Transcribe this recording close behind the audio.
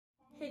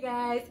Hey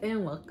guys,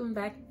 and welcome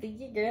back to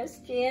your girl's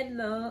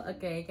channel.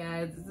 Okay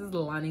guys, this is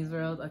Lonnie's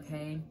World.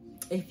 Okay,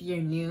 if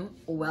you're new,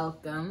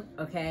 welcome.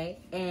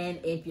 Okay, and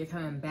if you're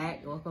coming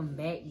back, welcome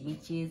back,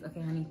 bitches. Okay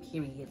honey,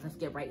 period. Let's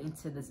get right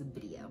into this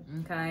video.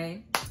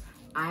 Okay,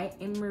 I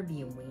am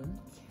reviewing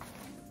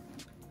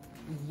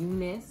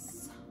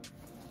Unice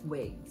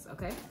wigs.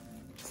 Okay,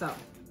 so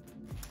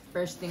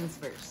first things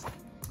first,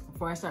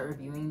 before I start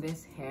reviewing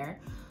this hair,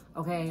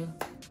 okay,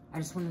 I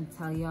just want to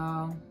tell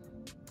y'all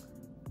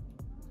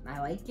I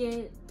like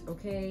it.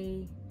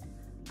 Okay,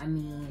 I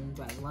mean,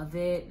 do I love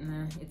it?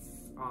 Nah, it's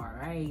all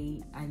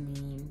right. I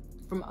mean,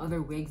 from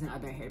other wigs and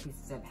other hair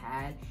pieces I've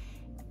had,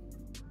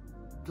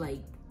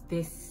 like,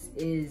 this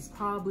is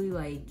probably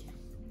like,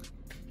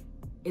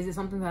 is it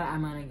something that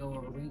I'm gonna go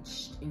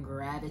reach and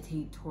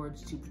gravitate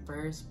towards to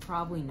first?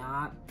 Probably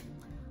not.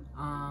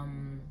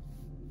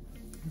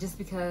 Just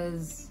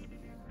because,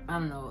 I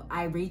don't know,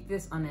 I rate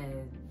this on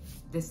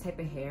this type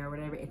of hair or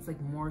whatever, it's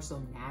like more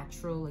so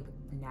natural, like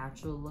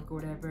natural look or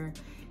whatever.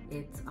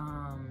 It's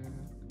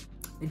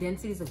the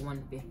density is like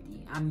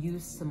 150. I'm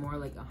used to more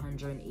like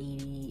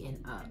 180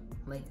 and up,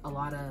 like a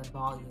lot of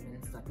volume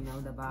and stuff, you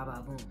know, the ba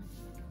ba boom.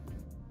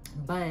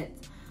 But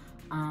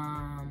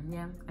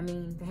yeah, I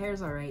mean, the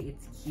hair's all right.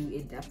 It's cute.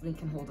 It definitely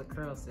can hold a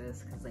curl,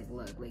 sis, because like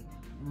look, like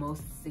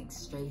most like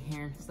straight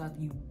hair and stuff,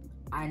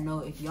 I know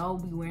if y'all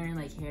be wearing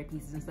like hair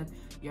pieces and stuff,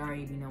 you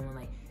already be knowing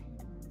like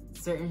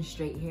certain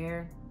straight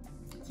hair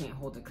can't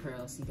hold the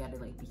curl, so you gotta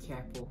like be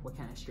careful what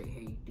kind of straight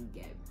hair you do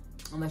get,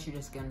 unless you're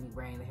just gonna be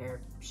wearing the hair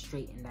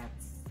straight and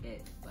that's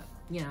it. But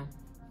you know,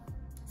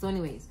 so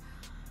anyways,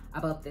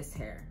 about this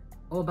hair,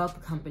 about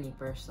the company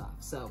first off.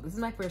 So this is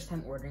my first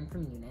time ordering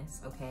from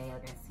Unice. Okay,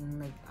 like I've seen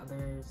like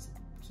others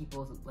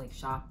people like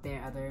shop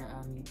there, other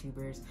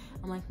YouTubers.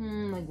 I'm like,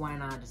 like why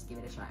not just give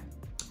it a try?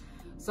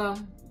 So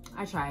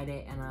I tried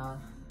it, and I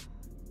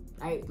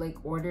like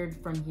ordered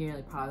from here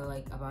like probably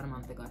like about a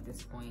month ago at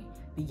this point,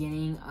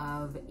 beginning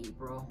of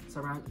April,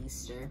 so around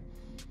Easter.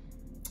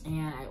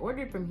 And I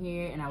ordered from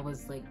here, and I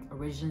was like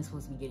originally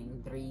supposed to be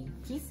getting 3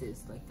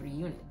 pieces, like 3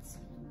 units.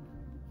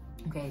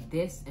 Okay,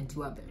 this and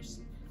 2 other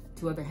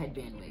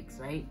headband wigs,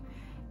 right?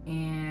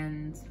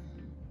 And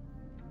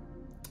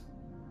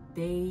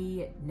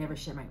they never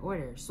shipped my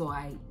order. So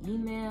I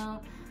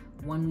email,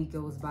 1 week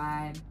goes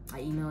by,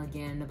 I email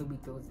again, another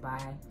week goes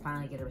by,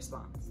 finally get a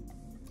response.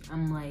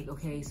 I'm like,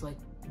 okay, so like,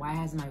 why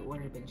hasn't my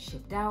order been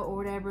shipped out or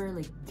whatever?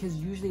 Like, because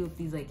usually with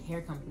these like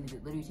hair companies,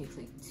 it literally takes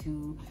like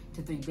 2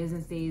 to 3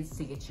 business days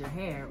to get your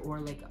hair, or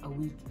like a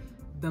week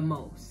the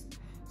most.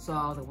 So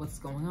I was like, what's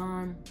going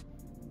on?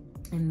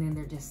 And then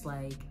they're just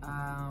like,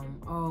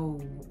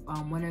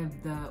 one of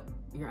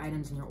your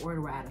items in your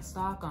order we're out of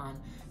stock on,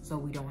 so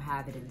we don't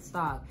have it in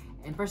stock.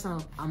 And first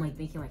I'm like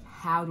thinking like,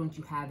 how don't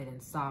you have it in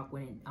stock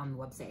when on the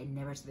website it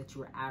never said that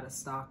you were out of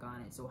stock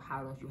on it? So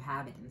how don't you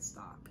have it in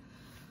stock?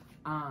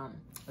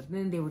 But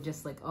then they were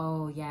just like,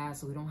 oh yeah,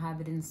 so we don't have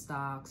it in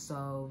stock,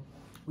 so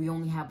we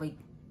only have like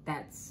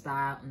that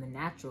style in the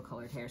natural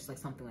colored hair, so like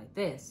something like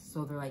this.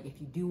 So they're like,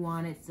 if you do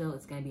want it still,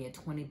 it's gonna be a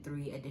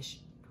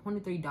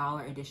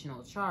 $23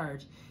 additional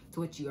charge to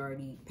what you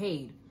already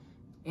paid.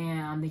 And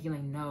I'm thinking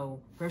like,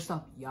 no, first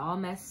off, y'all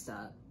messed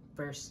up.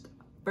 First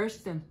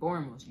and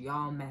foremost,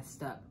 y'all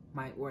messed up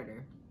my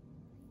order.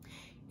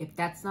 If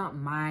that's not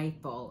my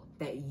fault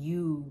that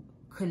you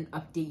couldn't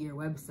update your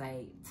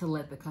website to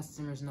let the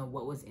customers know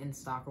what was in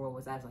stock or what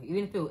was out of stock,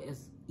 even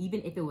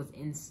if it was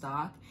in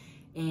stock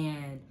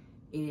and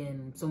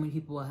so many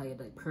people had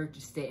like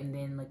purchased it, and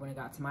then like when it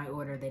got to my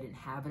order they didn't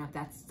have enough,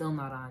 that's still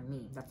not on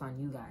me, that's on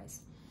you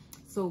guys.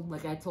 So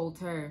like I told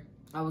her,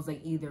 I was like,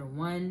 either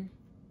 1,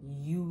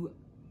 you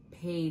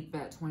paid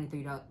that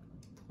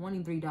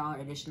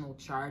 $23 additional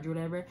charge or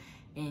whatever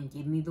and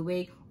give me the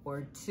wig,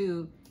 or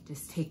 2,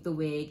 just take the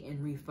wig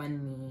and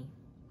refund me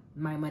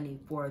my money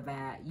for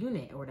that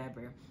unit or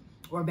whatever,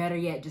 or better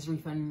yet, just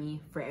refund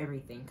me for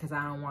everything, because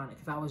I don't want it,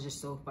 because I was just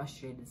so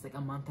frustrated. It's like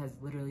a month has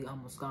literally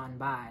almost gone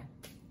by.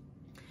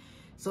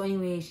 So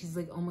anyway, she's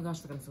like, oh my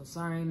gosh, like, I'm so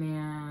sorry,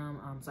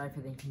 ma'am, I'm sorry for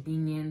the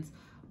inconvenience,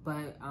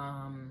 but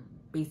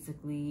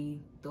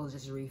basically they'll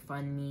just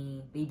refund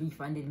me. They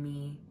refunded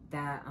me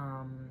that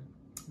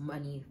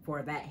money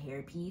for that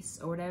hair piece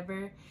or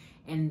whatever,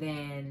 and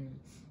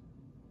then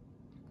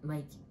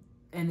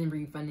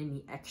refunded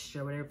me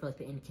extra, whatever, for like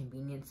the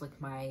inconvenience. Like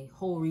my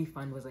whole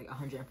refund was like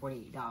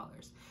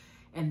 $148.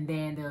 And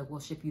then they're like, we'll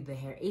ship you the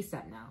hair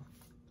ASAP now.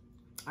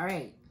 All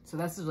right, so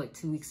this was like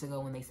 2 weeks ago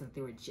when they said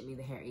they would ship me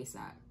the hair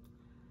ASAP.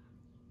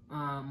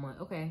 I'm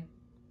like, okay,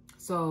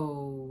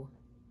 so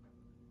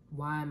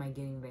why am I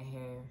getting the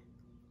hair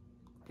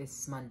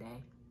this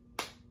Monday?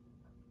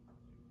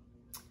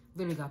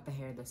 Literally got the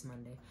hair this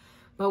Monday,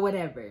 but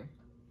whatever.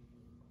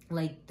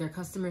 Like, their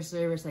customer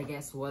service, I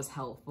guess, was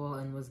helpful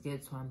and was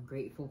good, so I'm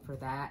grateful for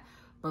that.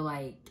 But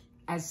like,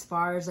 as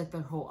far as like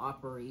their whole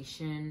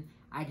operation,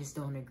 I just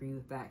don't agree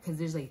with that, because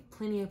there's like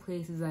plenty of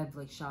places I've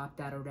like shopped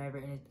at or whatever,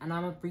 and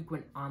I'm a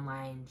frequent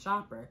online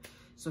shopper,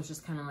 so it's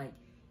just kind of like,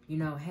 you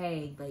know,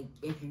 hey, like,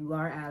 if you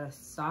are out of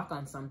stock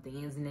on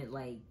something, isn't it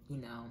like, you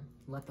know,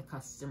 let the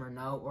customer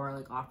know, or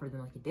like offer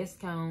them like a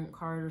discount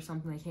card or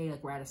something, like, hey,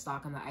 like, we're out of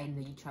stock on the item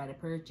that you try to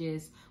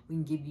purchase, we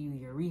can give you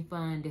your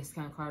refund,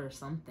 discount card or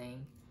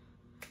something.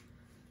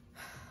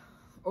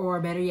 Or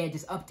better yet,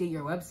 just update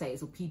your website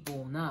so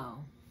people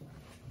know.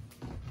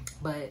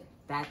 But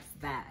that's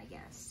that, I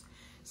guess.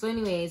 So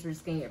anyways, we're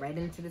just gonna get right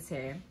into this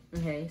hair.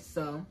 Okay,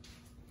 so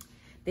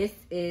this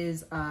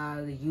is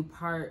the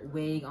U-part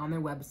wig on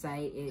their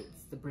website.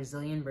 It's the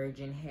Brazilian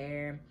virgin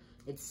hair.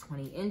 It's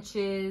 20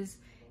 inches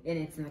and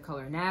it's in the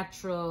color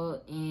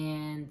natural.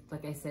 And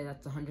like I said,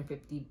 that's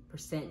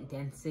 150%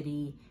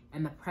 density.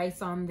 And the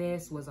price on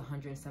this was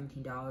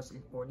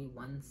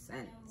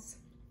 $117.41.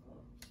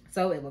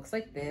 So it looks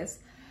like this.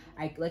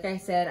 Like I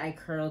said, I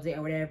curled it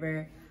or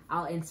whatever.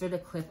 I'll insert a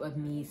clip of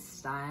me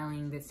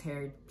styling this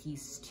hair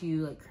piece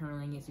too, like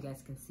curling it so you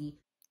guys can see.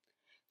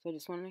 So I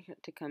just wanted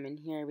to come in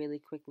here really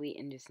quickly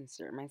and just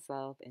insert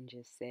myself and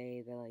just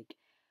say that, like,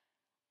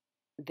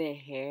 the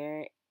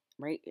hair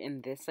right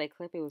in this like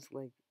clip, it was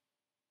like,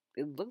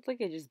 it looked like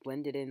it just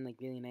blended in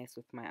like really nice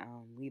with my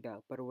weave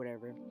out, but or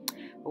whatever.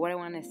 But what I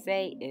want to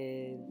say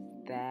is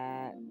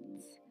that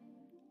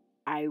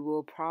I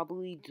will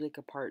probably do like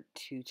a part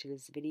 2 to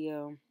this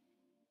video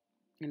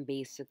and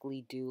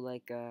basically do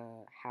like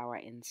how I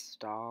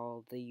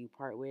install the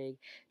U-part wig,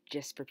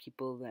 just for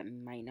people that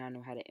might not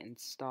know how to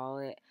install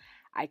it.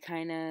 I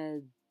kind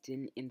of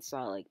didn't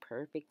install it like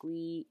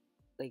perfectly,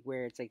 like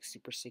where it's like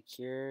super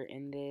secure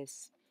in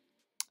this.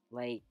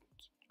 Like,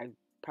 I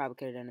probably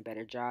could have done a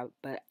better job,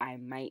 but I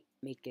might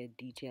make a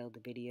detailed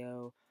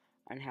video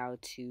on how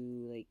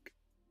to like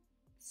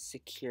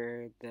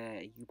secure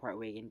the U-part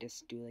wig and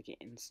just do like an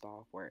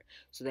install for it,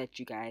 so that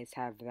you guys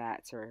have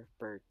that to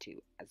refer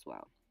to as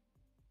well.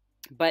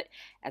 But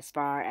as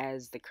far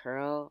as the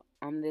curl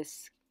on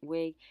this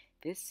wig,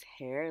 this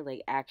hair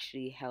like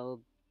actually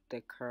held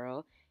the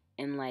curl,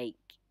 and like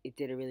it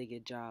did a really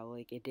good job.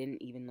 Like, it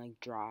didn't even like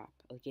drop.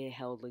 Like, it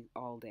held like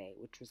all day,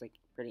 which was like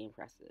pretty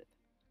impressive.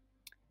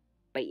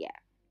 But yeah,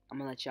 I'm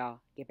gonna let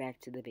y'all get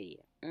back to the video.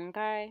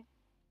 Okay?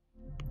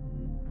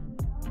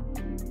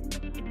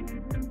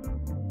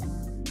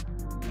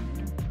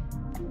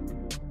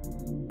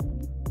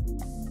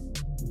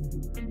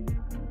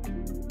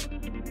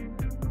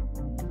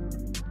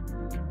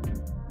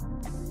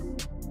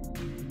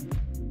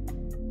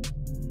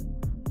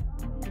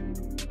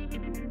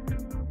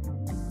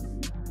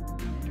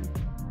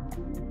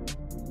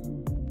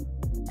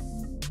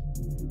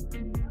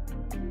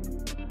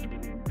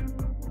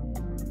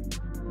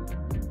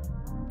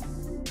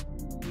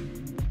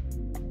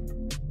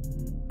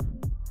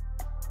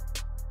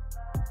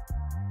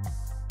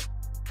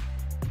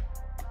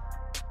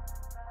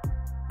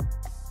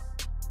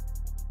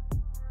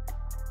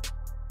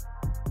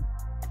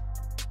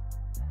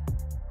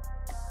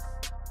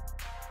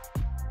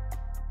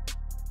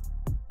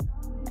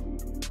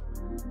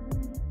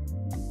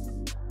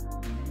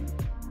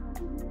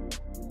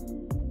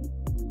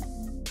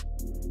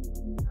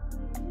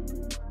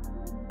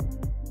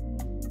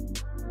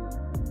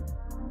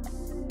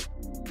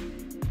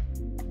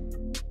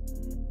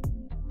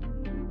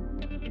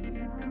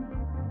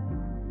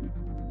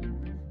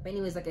 But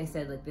anyways, like I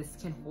said, like, this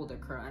can hold a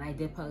curl, and I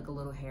did put like a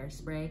little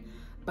hairspray,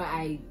 but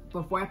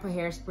before I put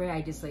hairspray,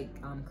 I just like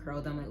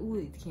curled them. Like, ooh,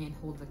 it can't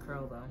hold the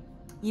curl though.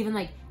 Even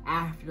like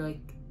after,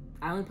 like,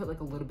 I only put like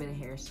a little bit of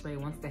hairspray.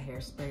 Once the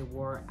hairspray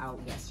wore out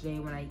yesterday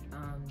when I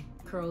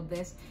curled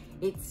this,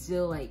 it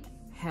still like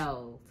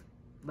held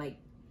like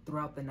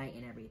throughout the night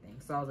and everything.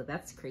 So I was like,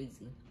 that's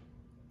crazy.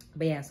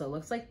 But yeah, so it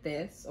looks like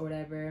this or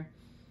whatever.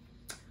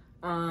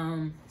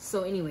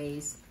 So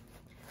anyways,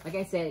 like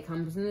I said, it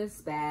comes in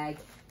this bag.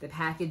 The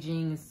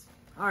packaging is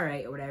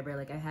alright or whatever.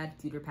 Like, I had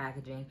cuter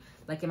packaging.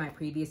 Like in my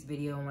previous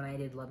video when I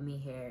did Love Me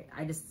Hair,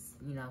 I just,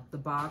 you know, the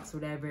box,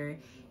 whatever,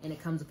 and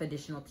it comes with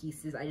additional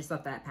pieces. I just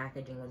thought that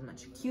packaging was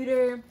much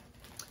cuter.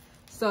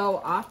 So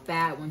off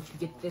bat, once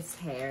you get this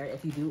hair,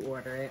 if you do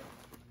order it,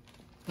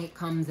 it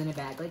comes in a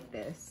bag like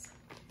this,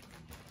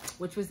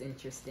 which was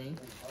interesting.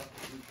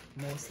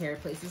 Most hair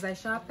places I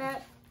shop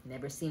at,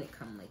 never seen it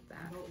come like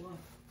that.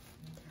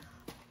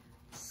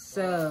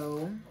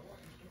 So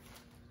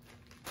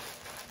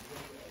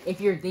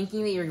if you're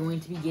thinking that you're going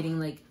to be getting,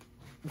 like,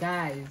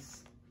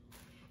 guys,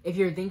 if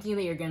you're thinking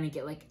that you're gonna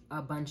get like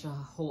a bunch of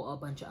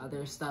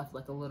other stuff,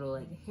 like a little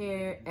like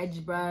hair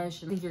edge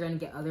brush, I think you're gonna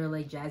get other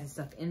like jazzy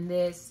stuff in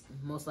this,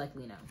 most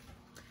likely no.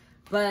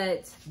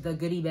 But the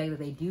goodie bag that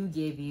they do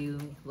give you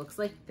looks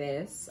like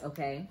this,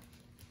 okay?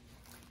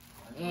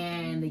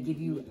 And they give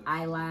you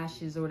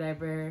eyelashes or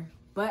whatever.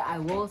 But I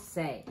will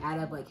say, out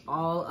of like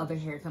all other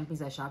hair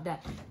companies I shopped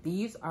at,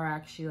 these are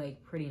actually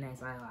like pretty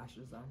nice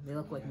eyelashes though. They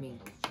look like me.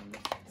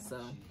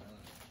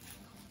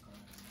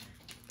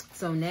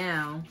 So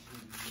now,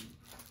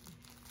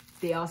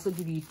 they also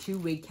give you 2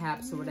 wig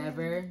caps or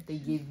whatever. They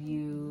give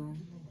you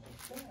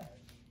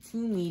 2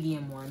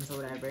 medium ones or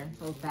whatever.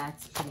 So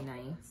that's pretty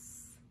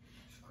nice.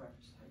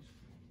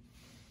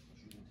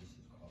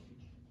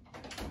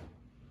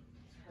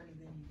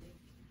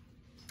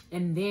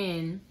 And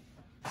then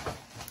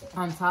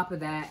on top of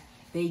that,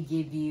 they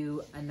give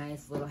you a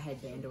nice little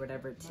headband or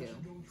whatever too.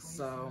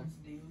 So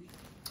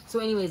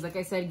anyways, like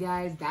I said,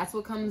 guys, that's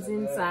what comes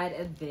inside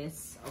of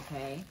this,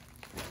 okay?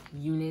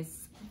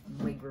 Unice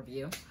wig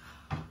review.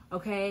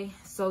 Okay,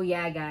 so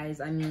yeah, guys,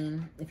 I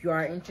mean, if you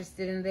are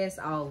interested in this,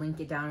 I'll link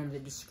it down in the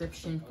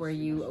description for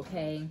you,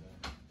 okay?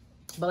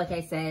 But like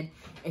I said,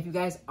 if you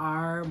guys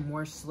are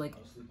more so like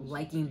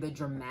liking the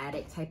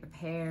dramatic type of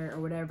hair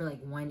or whatever,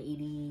 like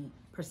 180%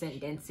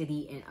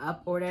 density and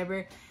up or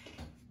whatever,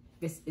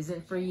 this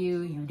isn't for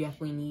you. You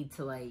definitely need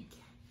to like,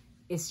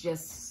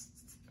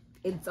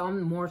 it's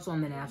on more so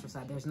on the natural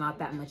side. There's not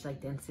that much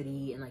like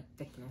density and like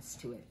thickness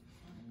to it.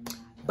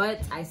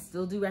 But I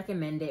still do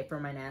recommend it for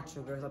my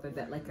natural girls out there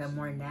that like a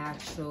more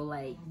natural,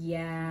 like,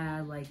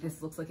 yeah, like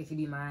this looks like it could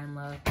be mine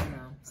look, you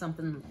know,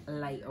 something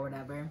light or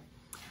whatever.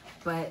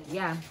 But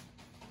yeah,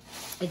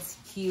 it's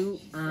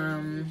cute.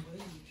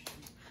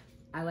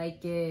 I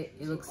like it.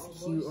 It looks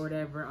cute or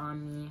whatever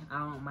on me. I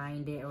don't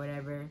mind it or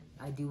whatever.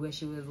 I do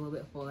wish it was a little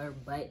bit fuller,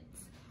 but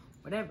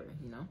whatever,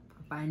 you know.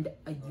 Find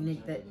a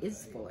unit that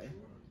is fuller.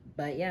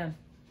 But yeah,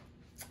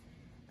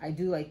 I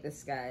do like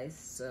this, guys.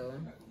 So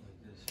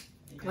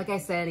like I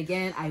said,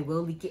 again, I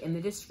will link it in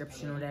the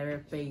description or whatever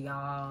for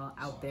y'all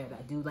out there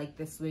that do like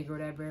this wig or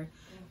whatever.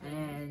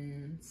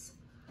 And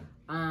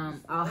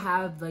I'll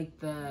have like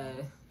the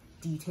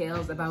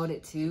details about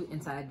it too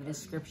inside the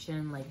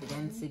description, like the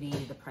density,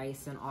 the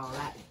price, and all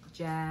that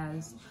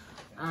jazz.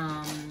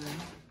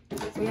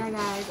 So yeah,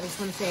 guys, I just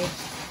want to say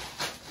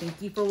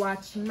thank you for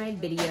watching my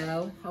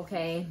video,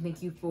 okay?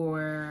 Thank you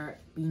for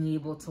being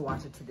able to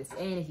watch it to this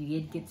end. If you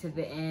did get to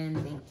the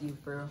end, thank you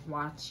for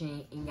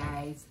watching. And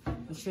guys,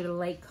 be sure to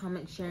like,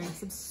 comment, share, and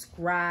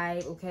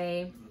subscribe,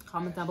 okay?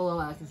 Comment down below.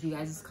 I can see you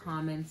guys'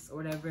 comments or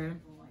whatever.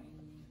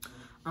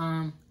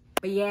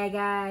 But yeah,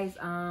 guys,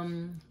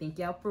 thank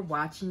y'all for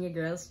watching your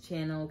girl's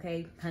channel,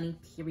 okay? Honey,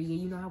 period.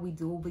 You know how we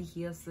do over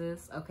here,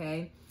 sis,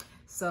 okay?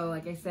 So,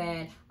 like I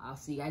said, I'll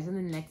see you guys in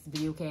the next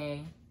video,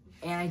 okay?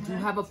 And I do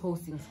have a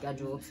posting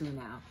schedule, too,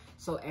 now.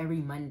 So, every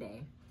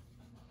Monday,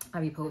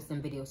 I'll be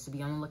posting videos. So,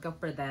 be on the lookout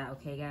for that,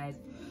 okay, guys?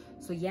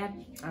 So, yeah,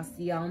 I'll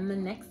see y'all in the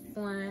next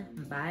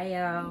one. Bye,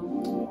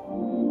 y'all.